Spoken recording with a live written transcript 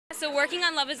So working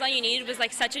on Love Is All You Need was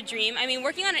like such a dream. I mean,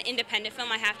 working on an independent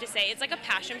film, I have to say, it's like a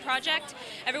passion project.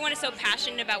 Everyone is so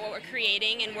passionate about what we're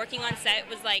creating, and working on set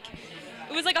was like,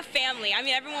 it was like a family. I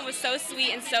mean, everyone was so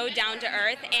sweet and so down to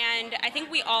earth, and I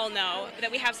think we all know that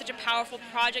we have such a powerful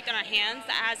project on our hands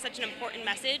that has such an important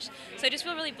message. So I just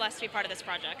feel really blessed to be part of this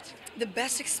project. The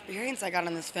best experience I got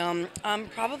on this film,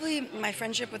 probably my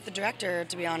friendship with the director,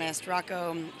 to be honest.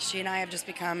 Rocco, she and I have just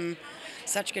become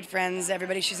such good friends.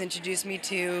 Everybody she's introduced me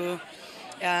to,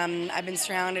 I've been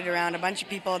surrounded around a bunch of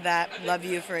people that love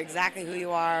you for exactly who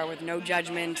you are with no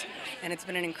judgment, and it's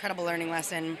been an incredible learning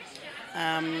lesson.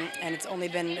 And it's only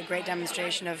been a great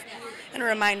demonstration of, and a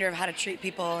reminder of how to treat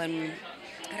people and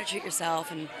how to treat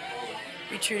yourself and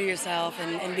be true to yourself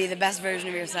and be the best version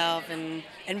of yourself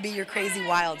and be your crazy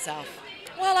wild self.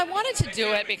 Well, I wanted to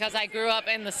do it because I grew up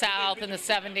in the South in the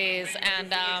 70s,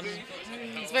 and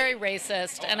it's very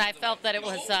racist, and I felt that it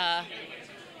was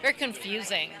very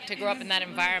confusing to grow up in that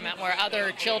environment where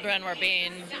other children were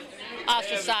being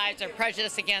ostracized or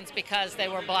prejudiced against because they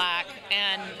were black.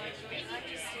 And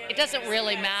it doesn't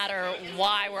really matter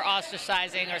why we're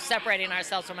ostracizing or separating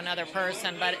ourselves from another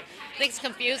person, but I think it's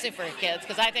confusing for kids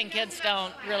because I think kids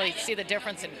don't really see the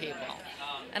difference in people.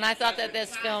 And I thought that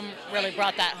this film really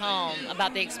brought that home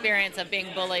about the experience of being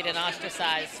bullied and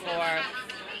ostracized for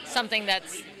something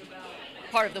that's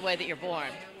part of the way that you're born.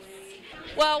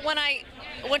 Well, when I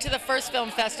went to the first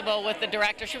film festival with the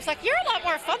director, she was like, "You're a lot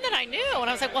more fun than I knew." And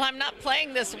I was like, well, I'm not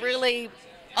playing this really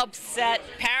upset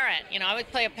parent. You know, I would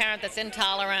play a parent that's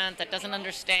intolerant, that doesn't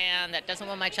understand, that doesn't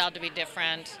want my child to be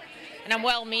different. And I'm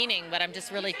well-meaning, but I'm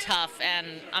just really tough,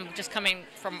 and I'm just coming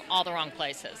from all the wrong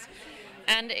places.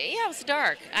 And yeah, it was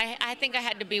dark. I think I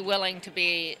had to be willing to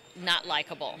be not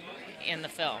likable in the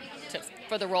film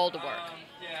for the role to work.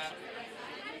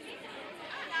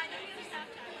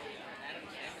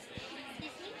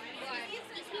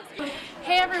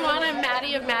 Hey everyone, I'm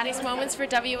Maddie of Maddie's Moments for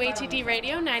WATD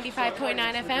Radio 95.9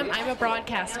 FM. I'm a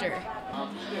broadcaster.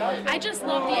 I just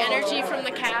love the energy from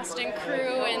the cast and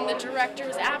crew, and the director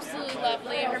is absolutely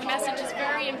lovely. Her message is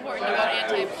very important about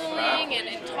anti-bullying and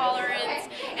intolerance,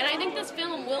 and I think this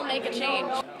film will make a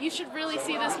change. You should really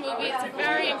see this movie. It's a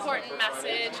very important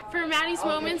message. For Maddie's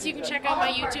Moments, you can check out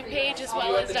my YouTube page as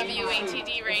well as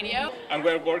WATD Radio. And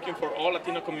we're working for all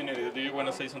Latino community. Do you want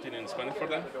to say something in Spanish for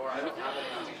them?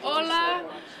 Hola,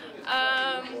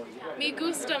 me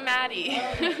gusta Maddie.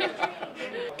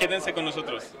 Quédense con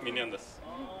nosotros, Miniondas.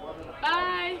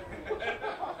 Bye.